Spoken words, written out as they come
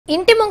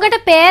ఇంటి ముంగట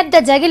పెద్ద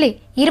జగిలి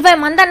 20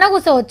 మందన్నా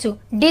కూర్చోవచ్చు.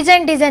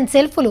 డిజైన్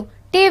సెల్ఫ్లు,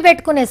 టీ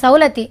పెట్టుకునే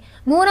సౌలతి,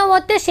 నూనె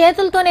పోతే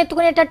చేతులతో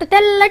ఎత్తుకునేటట్టు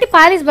తెల్లటి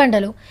పాలిస్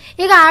బండలు.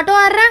 ఇక ఆటో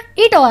అర్రా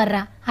ఇటో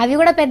అర్రా అవి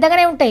కూడా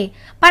పెద్దగానే ఉంటాయి.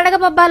 పండగ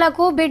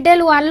పబ్బాలకు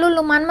బిడ్డలు,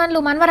 అల్లుళ్ళు,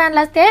 మన్మన్లు,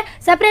 మన్వరాన్లు వస్తే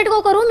సపరేట్గా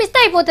ఒక రూమ్ ఇస్తే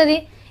అయిపోతుంది.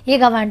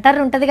 ఇక వంటర్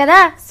ఉంటుంది కదా,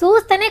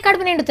 చూస్తేనే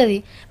కడుపు నిండుతుంది.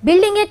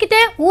 బిల్డింగ్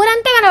ఎక్కితే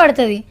ఊరంతా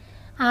కనబడుతుంది.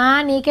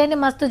 నీకేంది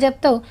మస్తు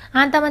చెప్తావు,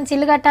 అంత మంచి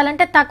ఇల్లు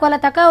కట్టాలంటే తక్కువలో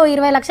తక్కువ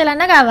 20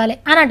 లక్షలన్నా కావాలి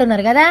అని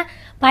అంటున్నారు కదా.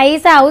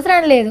 పైసా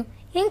అవసరం లేదు.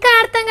 ఇంకా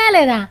అర్థం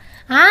కాలేదా?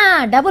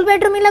 డబుల్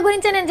బెడ్రూమ్ ఇళ్ళ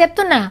గురించే నేను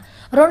చెప్తున్నా.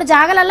 2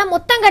 జాగాలల్లో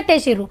మొత్తం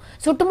కట్టేసిర్రు.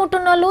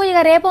 చుట్టుముట్టున్నోళ్ళు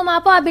ఇక రేపో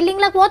మాపో ఆ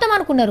బిల్డింగ్లకు పోతాం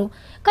అనుకున్నారు.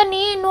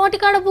 కానీ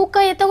నోటికాడ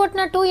బుక్క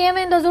ఎత్తగొట్టినట్టు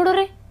ఏమైందో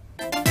చూడురే.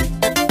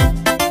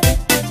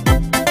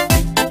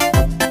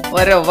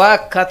 అరే వా,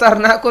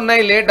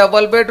 ఖతర్నాకున్నాయిలే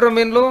డబుల్ బెడ్రూమ్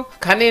ఇండ్లు.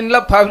 కానీ ఇంట్లో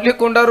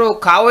పబ్లిక్ ఉండరు,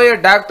 కాబోయే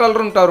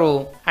డాక్టర్లు ఉంటారు.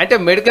 అంటే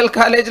మెడికల్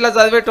కాలేజీలో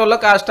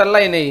చదివేటోళ్ళకి హాస్టల్లో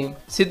అయినాయి.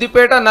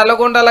 సిద్దిపేట,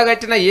 నల్గొండలో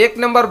కట్టిన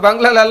 1 నెంబర్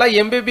బంగ్లాలలో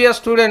ఎంబీబీఎస్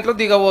స్టూడెంట్లు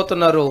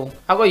దిగబోతున్నారు.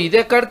 అగో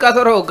ఇదెక్కడి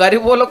కదరు,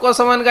 గరీబోల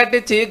కోసం అని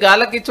కట్టించి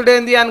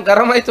గాలకిచ్చుడేంది అని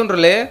గరం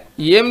అవుతుండ్రులే.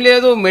 ఏం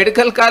లేదు,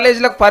 మెడికల్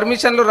కాలేజీలకు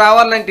పర్మిషన్లు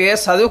రావాలంటే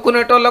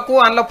చదువుకునేటోళ్లకు,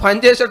 అందులో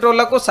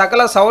పనిచేసేటోళ్లకు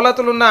సకల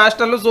సవలతులున్న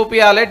హాస్టళ్లు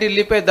చూపియాలి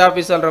ఢిల్లీ పెద్ద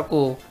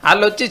ఆఫీసర్లకు.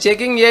 వాళ్ళు వచ్చి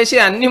చెకింగ్ చేసి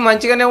అన్ని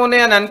మంచిగానే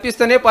ఉన్నాయని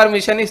అనిపిస్తేనే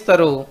పర్మిషన్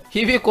ఇస్తారు.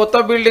 ఇవి కొత్త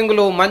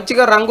బిల్డింగులు,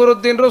 మంచిగా రంగు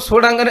రుద్దిండ్రు,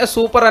 చూడంగానే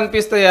సూపర్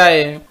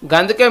అనిపిస్తాయి.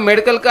 అందుకే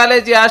మెడికల్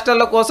కాలేజీ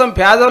హాస్టళ్ల కోసం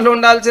పేదోళ్ళు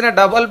ఉండాల్సిన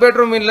డబుల్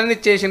బెడ్రూమ్ ఇళ్ళని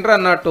ఇచ్చేసిండ్రు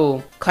అన్నట్టు.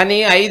 కానీ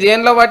 5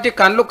 ఏళ్ల బట్టి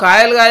కళ్ళు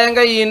కాయలు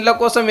గాయంగా ఈ ఇండ్ల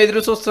కోసం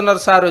ఎదురు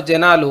చూస్తున్నారు సారు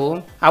జనాలు.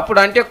 అప్పుడు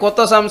అంటే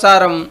కొత్త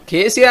సంసారం.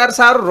 కేసీఆర్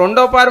సార్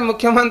 2వ పారి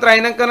ముఖ్యమంత్రి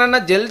అయినాకనన్నా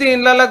జల్దీ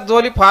ఇండ్లకు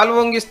జోలి పాలు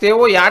వంగిస్తే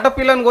ఓ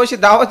ఆటపిల్లను కోసి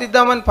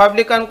దావతిద్దామని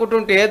పబ్లిక్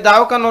అనుకుంటుంటే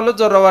దావకన్నోళ్ళు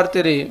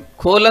జొర్రబడుతుంది.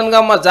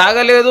 కూలన్గమ్మ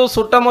జాగలేదు,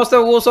 చుట్టం వస్తే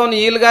కూర్చొని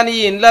వీళ్ళు కానీ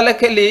ఈ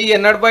ఇండ్లకెళ్ళి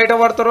ఎన్నడు బయట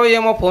పడతారో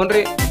ఏమో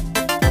పోన్రి.